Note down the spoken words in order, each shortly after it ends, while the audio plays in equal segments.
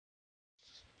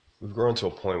We've grown to a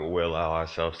point where we allow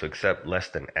ourselves to accept less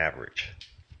than average.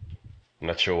 I'm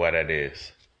not sure why that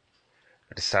is,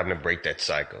 but it's time to break that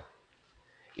cycle.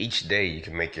 Each day you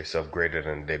can make yourself greater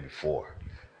than the day before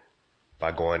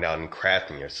by going out and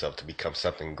crafting yourself to become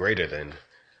something greater than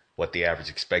what the average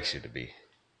expects you to be.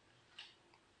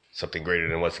 Something greater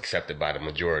than what's accepted by the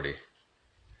majority.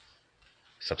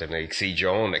 Something that exceeds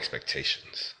your own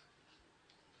expectations.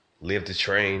 Live to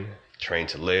train, train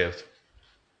to live,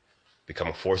 become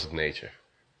a force of nature.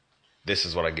 This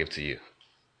is what I give to you.